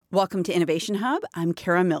Welcome to Innovation Hub. I'm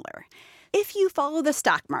Kara Miller. If you follow the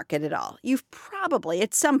stock market at all, you've probably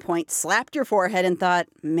at some point slapped your forehead and thought,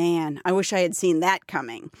 man, I wish I had seen that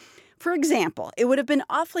coming. For example, it would have been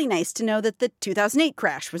awfully nice to know that the 2008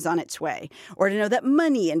 crash was on its way, or to know that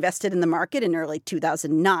money invested in the market in early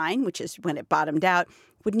 2009, which is when it bottomed out,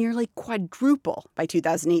 would nearly quadruple by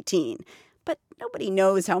 2018. But nobody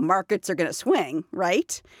knows how markets are going to swing,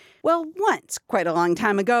 right? Well, once, quite a long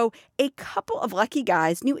time ago, a couple of lucky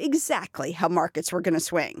guys knew exactly how markets were going to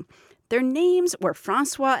swing. Their names were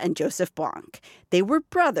Francois and Joseph Blanc. They were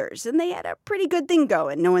brothers, and they had a pretty good thing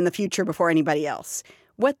going, knowing the future before anybody else.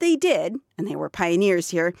 What they did, and they were pioneers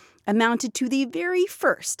here, amounted to the very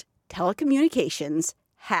first telecommunications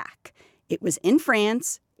hack. It was in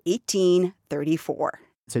France, 1834.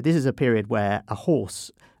 So this is a period where a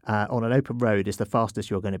horse on an open road is the fastest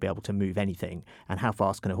you're going to be able to move anything. And how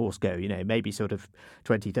fast can a horse go? Maybe sort of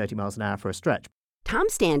 20, 30 miles an hour for a stretch. Tom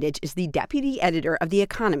Standage is the deputy editor of The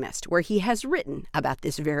Economist, where he has written about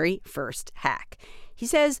this very first hack. He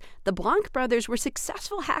says the Blanc brothers were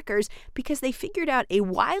successful hackers because they figured out a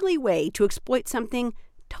wily way to exploit something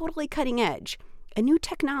totally cutting edge, a new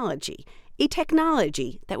technology, a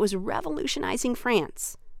technology that was revolutionizing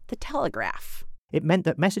France, the telegraph. It meant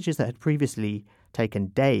that messages that had previously taken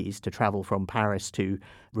days to travel from Paris to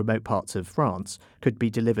remote parts of France could be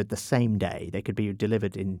delivered the same day. They could be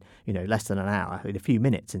delivered in, less than an hour, in a few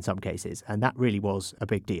minutes in some cases. And that really was a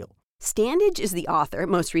big deal. Standage is the author,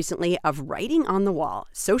 most recently, of Writing on the Wall,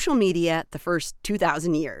 Social Media, the First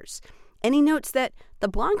 2,000 Years. And he notes that the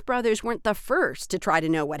Blanc brothers weren't the first to try to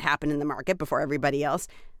know what happened in the market before everybody else,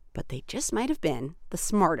 but they just might have been the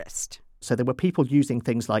smartest. So there were people using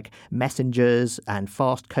things like messengers and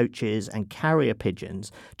fast coaches and carrier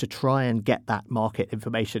pigeons to try and get that market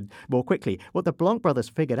information more quickly. What the Blanc brothers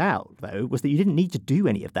figured out, though, was that you didn't need to do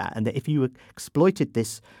any of that, and that if you exploited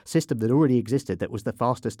this system that already existed, that was the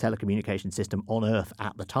fastest telecommunication system on Earth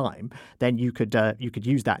at the time, then you could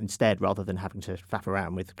use that instead rather than having to faff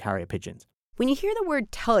around with carrier pigeons. When you hear the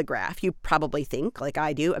word telegraph, you probably think, like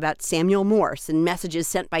I do, about Samuel Morse and messages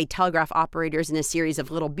sent by telegraph operators in a series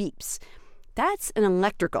of little beeps. That's an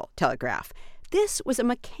electrical telegraph. This was a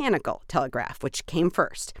mechanical telegraph, which came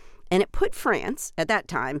first. And it put France, at that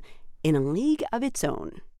time, in a league of its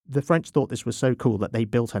own. The French thought this was so cool that they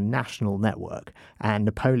built a national network. And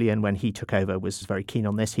Napoleon, when he took over, was very keen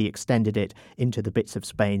on this. He extended it into the bits of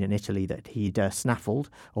Spain and Italy that he'd snaffled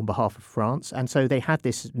on behalf of France. And so they had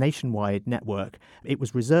this nationwide network. It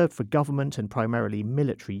was reserved for government and primarily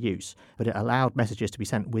military use, but it allowed messages to be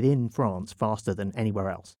sent within France faster than anywhere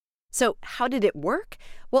else. So how did it work?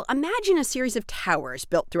 Well, imagine a series of towers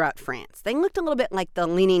built throughout France. They looked a little bit like the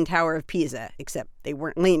Leaning Tower of Pisa, except they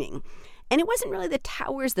weren't leaning. And it wasn't really the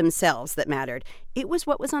towers themselves that mattered. It was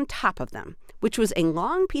what was on top of them, which was a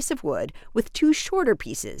long piece of wood with two shorter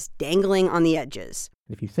pieces dangling on the edges.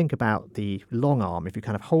 If you think about the long arm, if you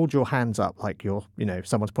kind of hold your hands up like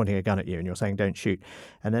someone's pointing a gun at you and you're saying don't shoot,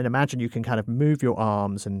 and then imagine you can kind of move your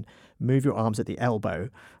arms at the elbow.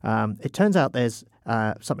 It turns out there's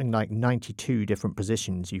something like 92 different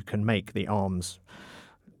positions you can make the arms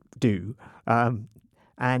do.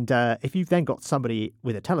 And if you've then got somebody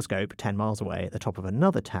with a telescope 10 miles away at the top of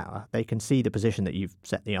another tower, they can see the position that you've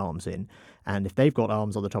set the arms in. And if they've got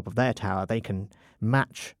arms on the top of their tower, they can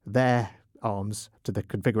match their arms to the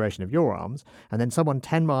configuration of your arms. And then someone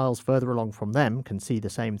 10 miles further along from them can see the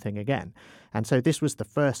same thing again. And so this was the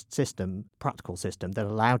first practical system that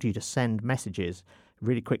allowed you to send messages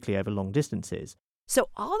really quickly over long distances. So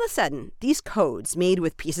all of a sudden, these codes made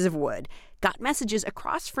with pieces of wood got messages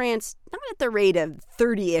across France, not at the rate of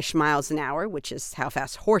 30-ish miles an hour, which is how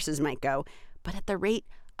fast horses might go, but at the rate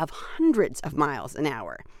of hundreds of miles an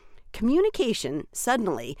hour. Communication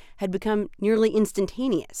suddenly had become nearly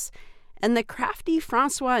instantaneous. And the crafty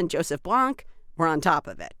Francois and Joseph Blanc were on top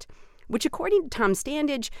of it, which, according to Tom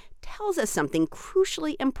Standage, tells us something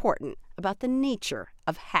crucially important about the nature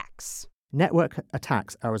of hacks. Network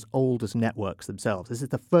attacks are as old as networks themselves. This is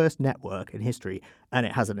the first network in history, and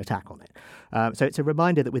it has an attack on it. So it's a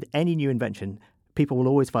reminder that with any new invention, people will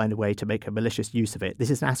always find a way to make a malicious use of it. This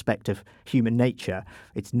is an aspect of human nature.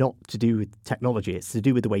 It's not to do with technology. It's to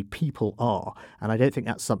do with the way people are. And I don't think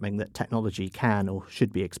that's something that technology can or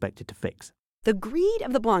should be expected to fix. The greed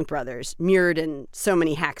of the Blanc brothers, mirrored in so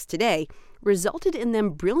many hacks today, resulted in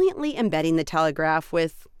them brilliantly embedding the telegraph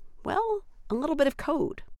with, well, a little bit of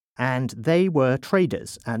code. And they were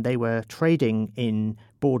traders, and they were trading in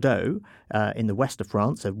Bordeaux, in the west of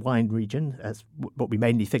France, a wine region, as what we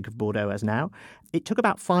mainly think of Bordeaux as now. It took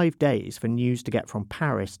about 5 days for news to get from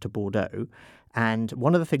Paris to Bordeaux, And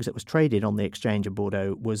one of the things that was traded on the exchange in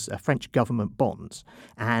Bordeaux was French government bonds.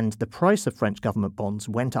 And the price of French government bonds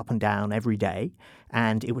went up and down every day.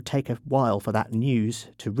 And it would take a while for that news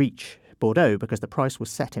to reach Bordeaux because the price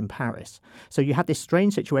was set in Paris. So you had this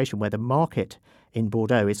strange situation where the market in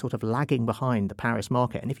Bordeaux is sort of lagging behind the Paris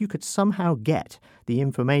market. And if you could somehow get the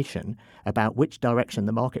information about which direction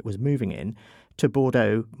the market was moving in to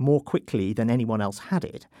Bordeaux more quickly than anyone else had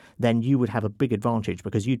it, then you would have a big advantage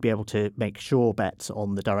because you'd be able to make sure bets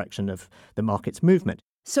on the direction of the market's movement.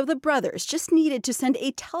 So the brothers just needed to send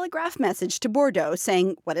a telegraph message to Bordeaux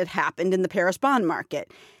saying what had happened in the Paris bond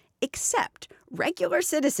market. Except regular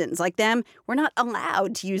citizens like them were not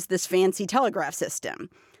allowed to use this fancy telegraph system.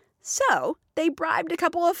 So they bribed a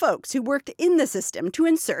couple of folks who worked in the system to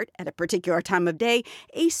insert, at a particular time of day,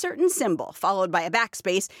 a certain symbol followed by a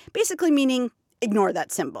backspace, basically meaning ignore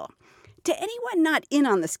that symbol. To anyone not in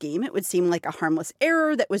on the scheme, it would seem like a harmless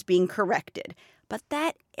error that was being corrected. But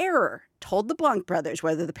that error told the Blanc brothers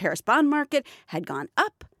whether the Paris bond market had gone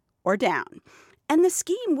up or down. And the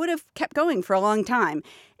scheme would have kept going for a long time,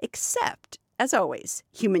 except, as always,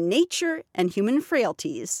 human nature and human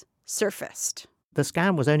frailties surfaced. The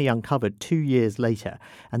scam was only uncovered 2 years later,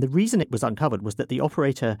 and the reason it was uncovered was that the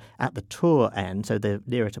operator at the Tours end, so the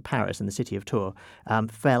nearer to Paris in the city of Tours,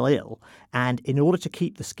 fell ill, and in order to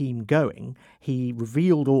keep the scheme going, he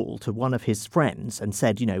revealed all to one of his friends and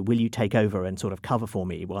said, will you take over and sort of cover for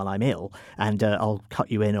me while I'm ill, and I'll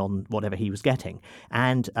cut you in on whatever he was getting.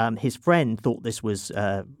 And his friend thought this was,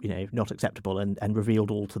 not acceptable and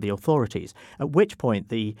revealed all to the authorities, at which point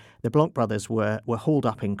the Blanc brothers were hauled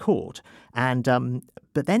up in court, and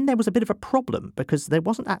but then there was a bit of a problem because there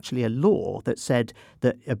wasn't actually a law that said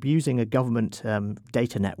that abusing a government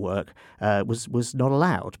data network was not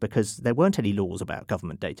allowed because there weren't any laws about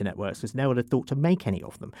government data networks because no one had thought to make any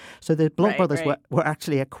of them. So the Blanc brothers were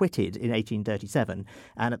actually acquitted in 1837,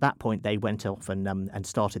 and at that point they went off and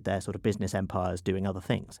started their sort of business empires doing other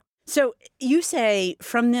things. So you say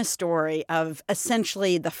from this story of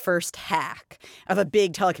essentially the first hack of a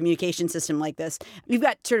big telecommunication system like this, we've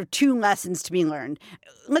got sort of two lessons to be learned.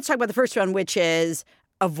 Let's talk about the first one, which is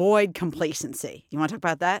avoid complacency. You want to talk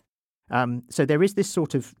about that? So there is this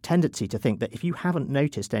sort of tendency to think that if you haven't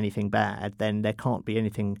noticed anything bad, then there can't be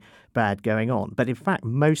anything bad going on. But in fact,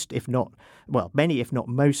 many if not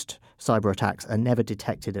most cyber attacks are never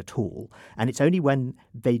detected at all. And it's only when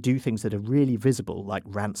they do things that are really visible, like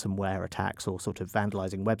ransomware attacks or sort of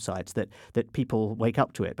vandalizing websites, that people wake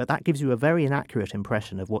up to it. But that gives you a very inaccurate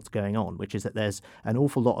impression of what's going on, which is that there's an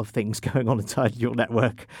awful lot of things going on inside your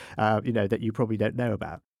network, that you probably don't know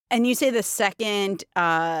about. And you say the second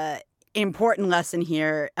important lesson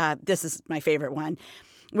here, this is my favorite one,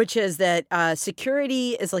 which is that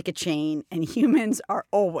security is like a chain and humans are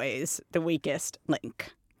always the weakest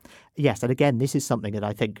link. Yes, and again, this is something that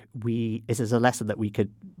I think this is a lesson that we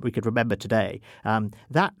could remember today.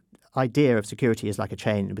 That idea of security is like a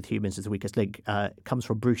chain with humans as the weakest link comes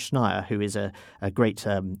from Bruce Schneier, who is a great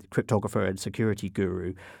cryptographer and security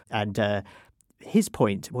guru. And his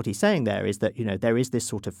point, what he's saying there is that, there is this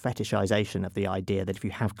sort of fetishization of the idea that if you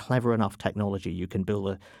have clever enough technology, you can build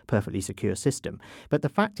a perfectly secure system. But the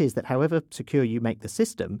fact is that however secure you make the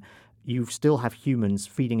system, you still have humans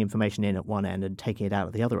feeding information in at one end and taking it out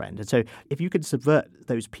at the other end. And so if you can subvert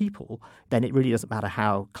those people, then it really doesn't matter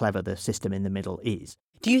how clever the system in the middle is.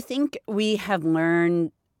 Do you think we have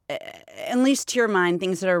learned, at least to your mind,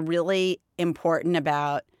 things that are really important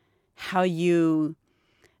about how you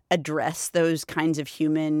address those kinds of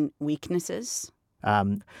human weaknesses?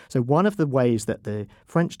 So one of the ways that the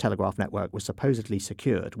French telegraph network was supposedly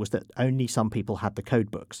secured was that only some people had the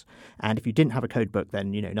code books. And if you didn't have a code book,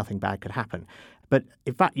 then, nothing bad could happen. But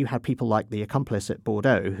in fact, you had people like the accomplice at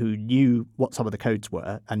Bordeaux who knew what some of the codes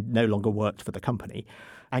were and no longer worked for the company.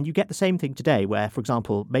 And you get the same thing today where, for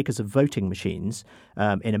example, makers of voting machines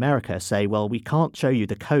in America say, well, we can't show you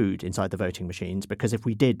the code inside the voting machines because if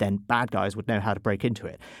we did, then bad guys would know how to break into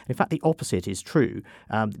it. In fact, the opposite is true.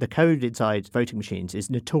 The code inside voting machines is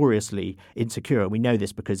notoriously insecure. We know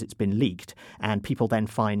this because it's been leaked and people then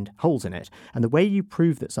find holes in it. And the way you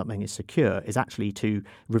prove that something is secure is actually to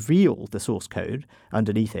reveal the source code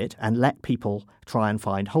underneath it and let people try and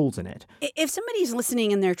find holes in it. If somebody's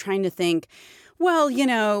listening and they're trying to think, well,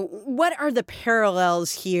 what are the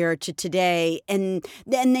parallels here to today? And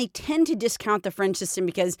then they tend to discount the French system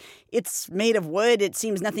because it's made of wood. It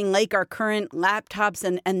seems nothing like our current laptops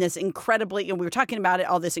and this incredibly, we were talking about it,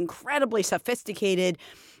 all this incredibly sophisticated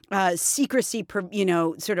secrecy,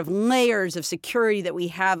 sort of layers of security that we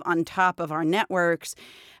have on top of our networks.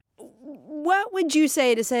 What would you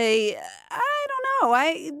say to say, I don't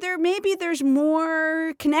know. There's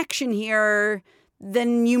more connection here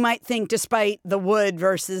than you might think, despite the wood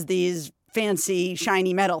versus these fancy,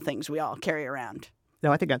 shiny metal things we all carry around.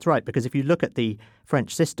 No, I think that's right, because if you look at the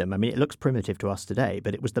French system, I mean, it looks primitive to us today,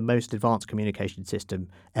 but it was the most advanced communication system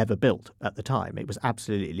ever built at the time. It was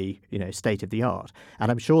absolutely, state of the art. And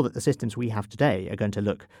I'm sure that the systems we have today are going to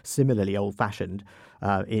look similarly old-fashioned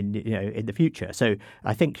in the future. So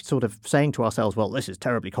I think sort of saying to ourselves, well, this is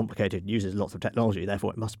terribly complicated and uses lots of technology,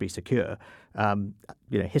 therefore it must be secure.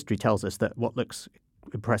 History tells us that what looks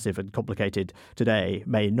impressive and complicated today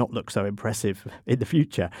may not look so impressive in the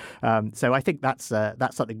future. So I think that's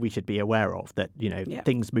something we should be aware of, that,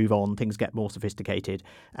 things move on, things get more sophisticated.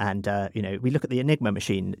 And, we look at the Enigma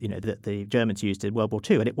machine, that the Germans used in World War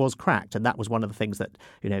II, and it was cracked. And that was one of the things that,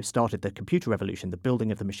 started the computer revolution, the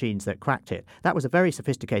building of the machines that cracked it. That was a very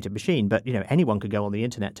sophisticated machine, but, anyone could go on the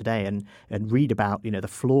internet today and read about, the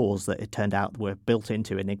flaws that it turned out were built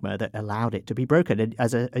into Enigma that allowed it to be broken. And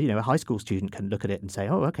as a high school student can look at it and say,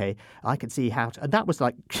 oh, okay, I can see how to... And that was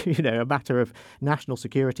like, a matter of national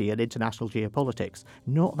security and international geopolitics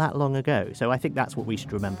not that long ago. So I think that's what we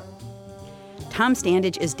should remember. Tom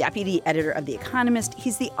Standage is deputy editor of The Economist.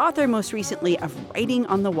 He's the author most recently of Writing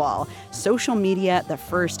on the Wall, Social Media, the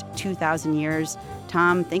First 2,000 Years.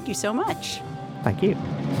 Tom, thank you so much. Thank you.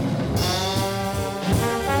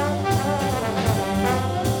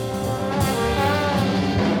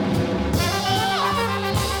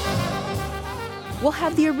 We'll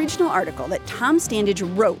have the original article that Tom Standage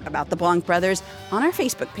wrote about the Blanc brothers on our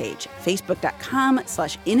Facebook page,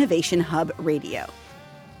 facebook.com/innovationhubradio.